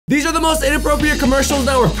These are the most inappropriate commercials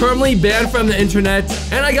that were permanently banned from the internet.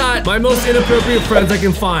 And I got my most inappropriate friends I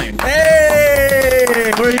can find.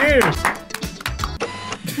 Hey, we're here.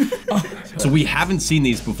 So we haven't seen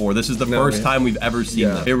these before. This is the first time we've ever seen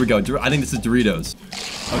them. Here we go. I think this is Doritos.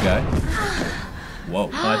 Okay. Whoa.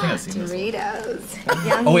 Oh, I think I've seen this.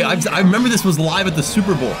 Doritos. Oh wait, I remember this was live at the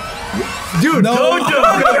Super Bowl. Dude, No. What do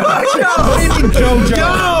you mean JoJo?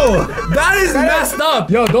 Yo! That is messed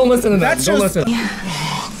up. Yo, don't listen to that. That's Don't just- listen.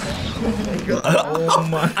 Oh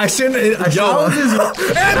my. I shouldn't.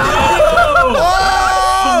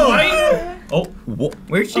 Oh, what?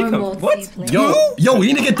 Where'd she come? What? Yo, we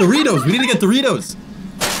need to get Doritos. We need to get Doritos.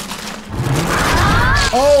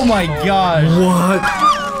 Oh my god. What?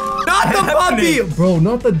 Not the puppy! Bro,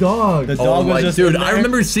 not the dog. The Oh dog my was just dude, in I there.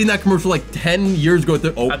 remember seeing that commercial like 10 years ago. I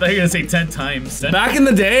thought you were gonna say 10 times. Back in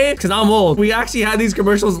the day, because I'm old, we actually had these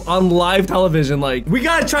commercials on live television. Like, we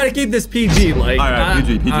gotta try to keep this PG. Like, All right,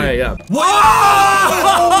 PG. All right, yeah. Whoa!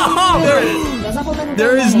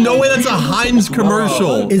 There is no way that's a Heinz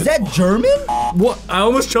commercial. Is that German? What? I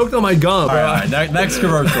almost choked on my gum. All right, next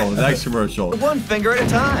commercial. Next commercial. One finger at a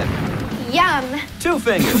time. Yum. 2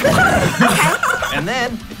 fingers. And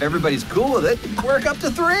then, if everybody's cool with it, work up to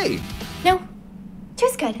 3. No.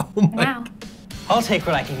 Two's good. Wow. I'll take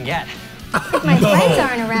what I can get. If my friends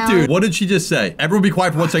aren't around. Dude, what did she just say? Everyone be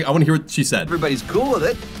quiet for 1 second. I want to hear what she said. Everybody's cool with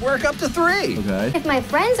it, work up to 3. Okay. If my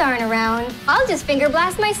friends aren't around, I'll just finger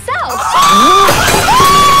blast myself.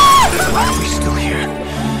 Why are we still here?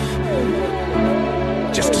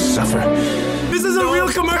 Just to suffer. This is a real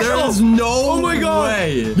commercial. There's no Oh my god.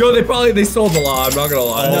 way. Yo, they sold a lot. I'm not gonna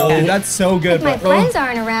lie. No, that's so good. If my friends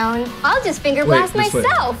aren't around, I'll just finger blast this way.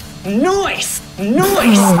 myself. Noise!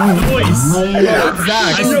 Noise! Voice.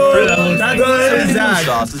 Zach. I swear that looks like That's 2 Zach.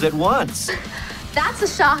 sauces at once. That's a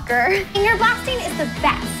shocker. Finger blasting is the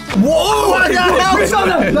best. Whoa! What the hell?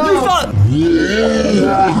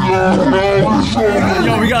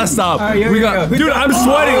 Yo, we gotta stop. All right, here we go. Who's Dude, down- I'm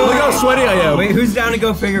sweating. Look how sweaty I am. Wait, who's down to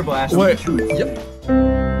go finger blast? Wait.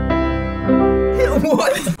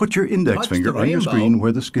 What? Put your index finger on your rainbow. screen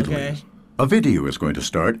where the skittle Okay. is. A video is going to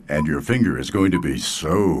start, and your finger is going to be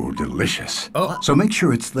so delicious. Oh. So make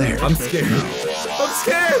sure it's there. I'm scared. I'm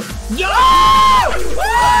scared. Yo!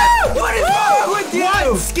 What is wrong with you?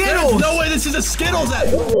 There's Skittles. no way this is a Skittles ad.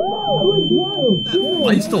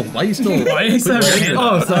 Why you still? Why is that random?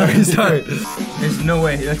 Oh, sorry. There's no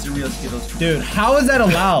way that's a real Skittles. Dude, how is that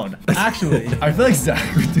allowed? Actually. I feel like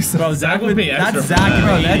Zach would do something. Bro, Zach would be extra. That's Zach,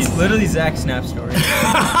 bro. That's literally Zach's Snap story.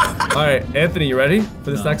 All right, Anthony, you ready for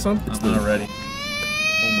this next one? I'm not ready.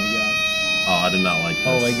 Oh, I did not like this.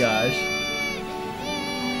 Oh my gosh.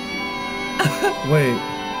 Wait.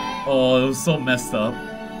 Oh, it was so messed up.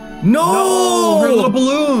 No! Her little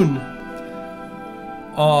balloon.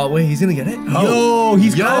 Oh, wait, he's gonna get it? Yo,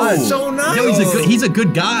 he's got it. So nice. Yo, he's a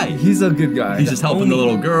good guy. He's a good guy. He's just helping the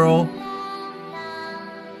little girl.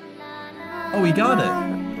 Oh, he got it.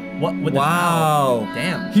 What? With Wow.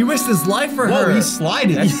 Damn. He risked his life for Whoa, her. he's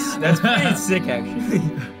sliding. That's pretty sick, actually.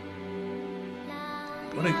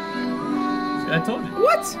 What I told you.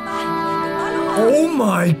 What? Oh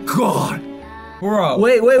my god. Bro.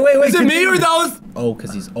 Wait. Is it me or that was? Oh,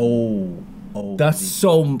 cause he's oh. That's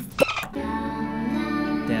so.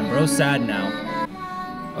 Damn, bro's sad now.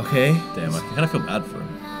 Okay. Damn, I kind of feel bad for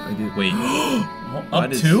him. I do. Wait.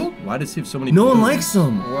 Up two? Why does he have so many? No one balloons? likes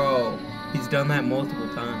him. Bro, he's done that multiple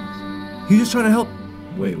times. He's just trying to help.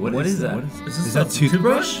 Wait, what is that? that? What Is is this that a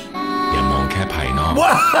toothbrush? อย่ามองแค่ภายนอก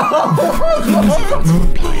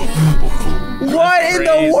What in the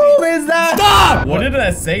Crazy. world is that? Stop! What did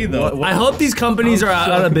that say though? I hope these companies are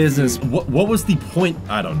out of business. What was the point?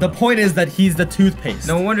 I don't know. The point is that he's the toothpaste.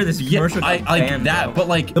 No wonder this commercial I got like banned, that, bro. but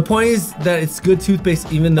like, The point is that it's good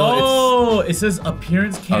toothpaste even though Oh, it says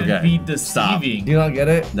appearance can Okay, be stop. deceiving. Do you not get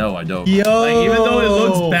it? no, I don't. Yo. Like even though it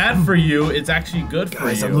looks bad for you, it's actually good for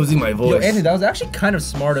Guys, you. I'm losing my Yo, voice. Anthony, that was actually kind of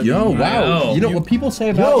smart of Yo, you. wow. know. You know what people say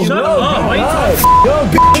about Shut you? up! Why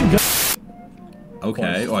you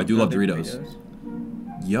Okay. Oh, I do love Doritos.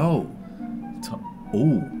 Yo.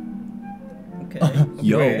 Oh. Okay.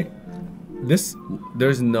 Yo. Okay.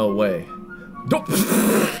 There's no way.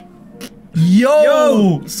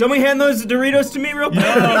 Yo! Somebody hand those Doritos to me real quick.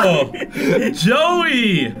 Yo,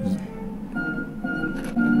 Joey!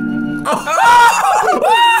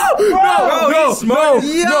 Bro, he's smart.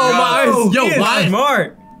 no, my eyes. Yo, he is why?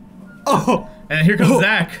 smart. And here comes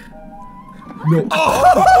Zach.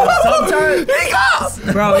 Sometimes.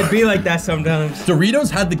 Bro, it'd be like that sometimes. Doritos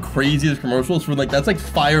had the craziest commercials for like, that's like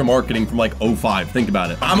fire marketing from like 05. Think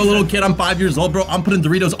about it. I'm a little kid, I'm 5 years old, bro. I'm putting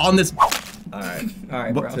Doritos on this. Alright.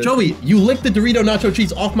 Alright, bro. Joey, you lick the Dorito nacho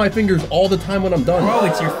cheese off my fingers all the time when I'm done. Bro,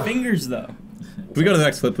 it's your fingers though. Can we go to the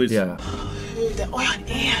next clip, please? Yeah.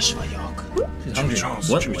 She's hungry.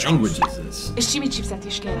 What language is this? És Jimmy chipset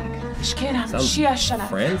is kérek. És kérem, Sounds siessenek.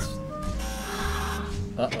 France?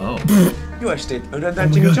 Uh-oh. Jó estét, örömmel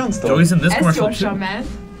Jimmy Johnstone. Joey's in this Ez commercial gyorsan too. ment.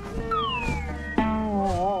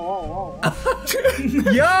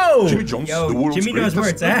 Yo! Jimmy John's the world's Jimmy knows where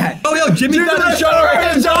it's at. Oh, yo, Jimmy's got to show her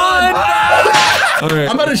hands on! Alright.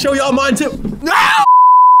 I'm about to show y'all mine too. No!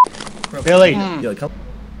 Billy. Yo, come.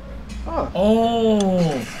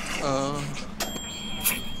 Oh.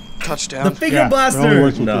 Touchdown. The finger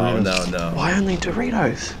blaster. No. Why only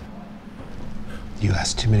Doritos? You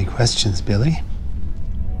asked too many questions, Billy.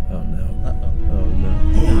 Oh no.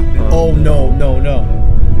 Oh no.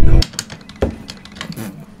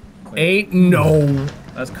 Ain't no.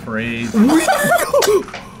 That's crazy.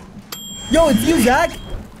 Yo, it's you, Zach.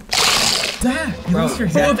 Zach, you lost your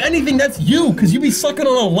Bro, head. if anything, that's you, because you be sucking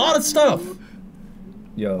on a lot of stuff.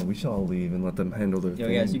 Yo, we should all leave and let them handle their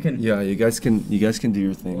thing. guys, you can- Yeah, you guys can do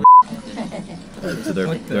your thing. So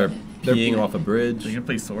they're peeing off a bridge. Are you gonna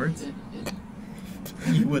play swords?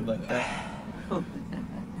 You would like that.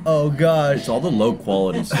 Oh gosh. It's all the low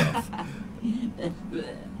quality stuff.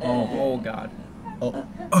 Oh god.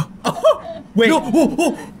 Wait.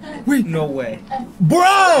 Wait. No way. Bro!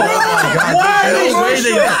 Why are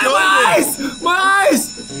they My eyes! My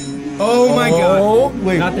eyes! Oh my god.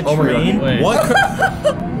 Wait. Not the Oh my God. train. Wait.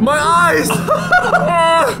 What? My eyes!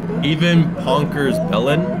 Even Ponker's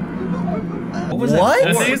Bellin? What was that?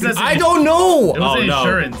 The thing is, that's I don't know! It was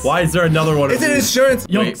insurance. Why is there another one? Is it insurance?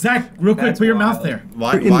 Yo, Wait. Zach, real quick, put your mouth there.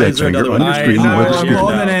 Why Your index is there finger another on one? your screen Alright, where the I'm screen.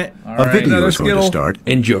 holding it. A video another is going to Skittle. start,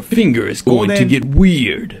 And your finger is going to get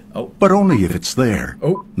weird. but only if it's there.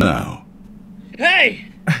 Oh. Now. Hey!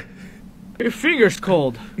 Your finger's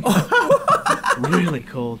cold. Really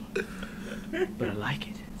cold. But I like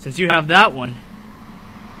it. Since you have that one,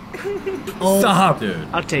 Stop. Dude.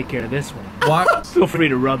 I'll take care of this one. What? Feel free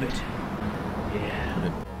to rub it.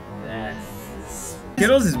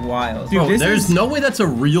 Skittles is wild. Bro, Dude, there's no way that's a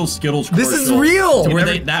real Skittles This is commercial. real. To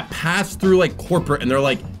where that passed through like corporate and they're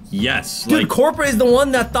like, yes. Dude, like, corporate is the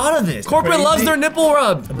one that thought of this. Corporate Crazy. loves their nipple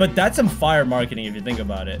rub. But that's some fire marketing if you think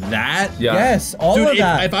about it. that? Yeah. Yes, all Dude, of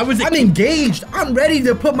that. if I was a I'm kid- engaged. I'm ready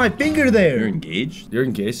to put my finger You're there. engaged? You're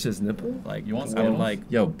engaged to his nipple? Like, You want well, Skittles? like,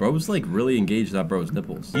 Yo, bro's like really engaged to that bro's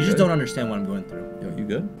nipples. you just don't understand what I'm going through. Yo, you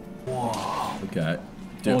good? Whoa. Okay.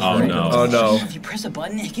 Dude, Oh, oh no. Oh no. If you press a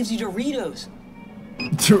button, it gives you Doritos.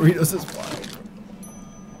 Doritos is wild.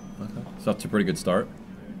 So that's a pretty good start.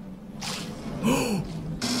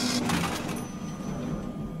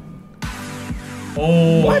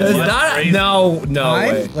 Oh, Is that's that? crazy. No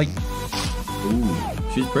way. Like, Ooh,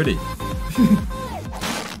 she's pretty.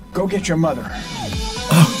 Go get your mother.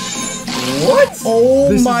 What? oh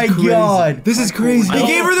This is my crazy. god. This is crazy. He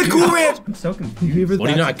gave her the Cool Ranch. I'm so confused. He gave her What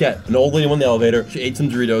do you not get? An old lady went in the elevator, she ate some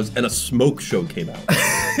Doritos, and a smoke show came out.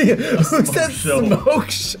 Who said show. smoke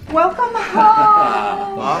show? Welcome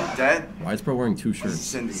home. Mom, Dad, Why is bro wearing two shirts?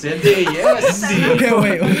 Cindy. Cindy, yes. Okay,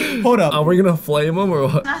 wait. Hold up. Are we gonna flame him or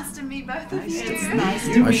what? Nice to meet both of you. It's nice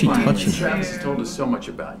to Why is she touching Travis her? has told us so much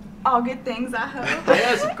about you. All good things, I hope.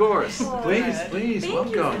 Yes, of course. Please,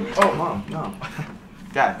 welcome. Oh, Mom, no.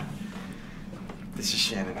 Dad, this is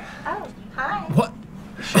Shannon. Oh, hi. What?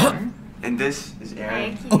 Shannon. And this is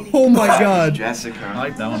Aaron. Oh my This is god. Jessica. I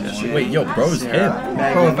like that one more. Wait, yo, bro's hip.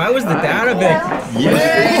 Bro, if I was the dad of it.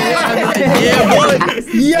 Yeah, what?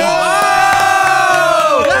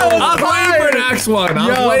 I'm waiting for the next one. I'm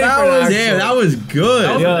Yo, waiting that for the was- next Damn, one. that was good.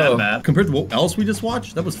 That wasn't Yo. that bad. Compared to what else we just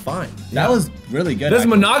watched, that was fine. That was really good. There's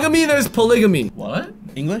actually. monogamy, there's polygamy. What?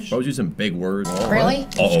 English? Bro's using big words. Really?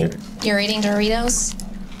 Uh-oh. You're eating Doritos?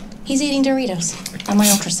 He's eating Doritos on my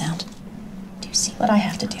ultrasound. Do you see what I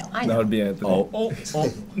have to do? I That know. would be Anthony. Oh, Oh,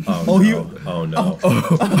 no. you- Oh, no. Oh,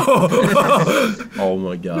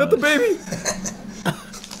 my God. Not the baby.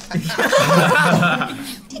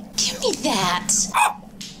 Give me that.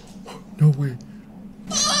 No way.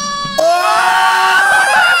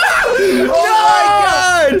 Oh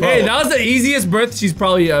my god! Hey, that was the easiest birth she's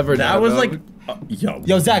probably ever done. That was bro. like, yo.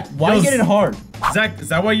 Yo, Zach, why you getting hard? Zach, is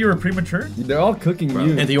that why you were premature? They're all cooking you.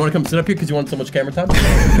 Anthony, you want to come sit up here because you want so much camera time?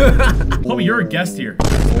 Homie, you're a guest here.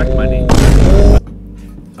 Respect my name.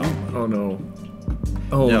 Oh no.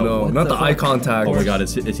 Oh Yo, no, what not the fuck? eye contact. Oh my God,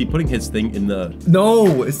 is he putting his thing in the?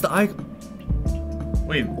 No, it's the eye.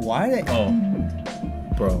 Wait. Why they? Oh.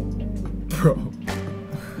 Bro. Bro.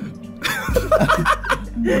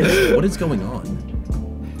 What is going on?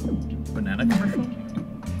 Banana commercial?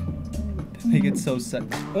 Like it's so sick.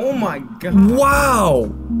 Oh my god.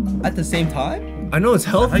 Wow. At the same time? I know it's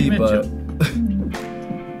healthy, meant but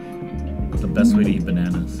The best way to eat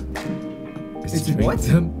bananas. It's what?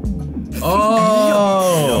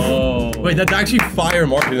 Oh. Wait, that's actually fire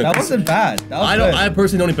marketing. That wasn't bad. That was I don't. good. I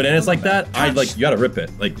personally don't eat bananas like that. I like. You gotta rip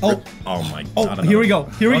it. Like. Oh. Rip. Oh my Oh, god. here we go.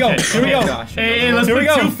 Here we go. Okay, Here we okay. go. Hey, let's Here we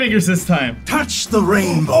put go. 2 fingers this time. Touch the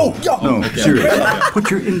rainbow. No, seriously.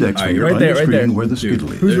 Put your index All right, finger right on there, your right screen there. where the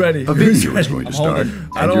skittle is. Who's ready? A video is going to start, I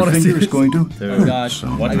and don't your wanna see finger is this. going to. Oh gosh. So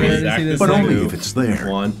What I the can't exact see this. but thing. only if it's there.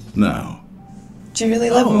 One. Now. Do you really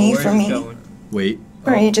love me for me? Or Wait.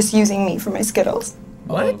 are you just using me for my Skittles?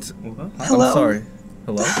 what? Hello? I'm sorry.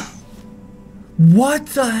 Hello? What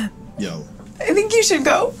the? Yo. I think you should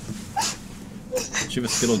go. She have a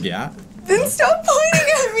Skittle Gat. Then stop pointing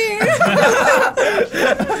at me.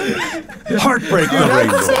 Heartbreak the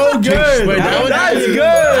rainbow. So good. Wait, That's good.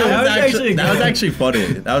 That was actually funny.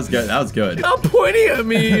 That was good. That was good. Stop pointing at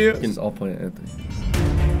me. It's all pointing at Anthony.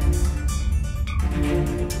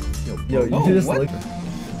 Yo, you do this what? like.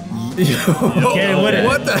 Get with it.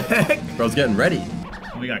 What the heck? Bro's getting ready.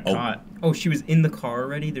 We got caught. Oh, she was in the car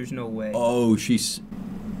already? There's no way. Oh, she's.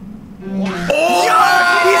 You're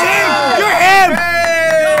him!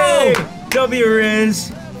 Hey! W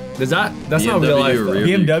Riz. Is that? That's not real life. though.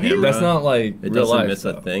 BMW? That's not like It real doesn't life. miss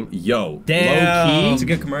a thing. Yo. Damn. Low It's a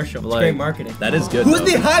key. good commercial. It's Like- great marketing. That is good. Who's though.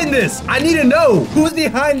 behind this? I need to know. Who's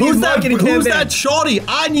behind these Who's that? marketing Who's campaigns? that shawty?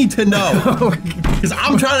 I need to know. Because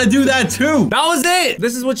I'm trying to do that too. That was it.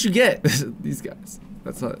 This is what you get. These guys.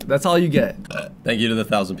 That's all you get. Thank you to the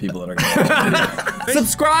 1,000 people that are going.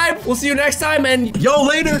 Subscribe. We'll see you next time. And Yo,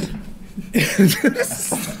 later.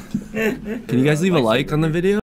 can you guys leave a like on the video?